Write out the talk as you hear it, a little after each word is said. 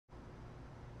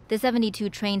The 72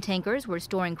 train tankers were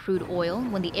storing crude oil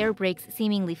when the air brakes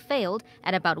seemingly failed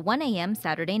at about 1 a.m.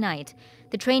 Saturday night.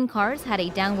 The train cars had a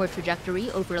downward trajectory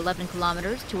over 11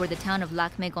 kilometers toward the town of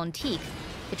Lac-Megantic.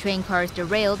 The train cars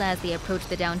derailed as they approached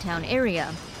the downtown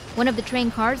area. One of the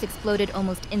train cars exploded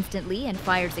almost instantly and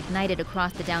fires ignited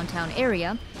across the downtown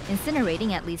area,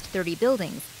 incinerating at least 30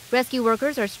 buildings. Rescue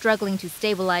workers are struggling to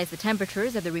stabilize the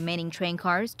temperatures of the remaining train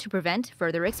cars to prevent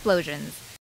further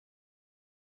explosions.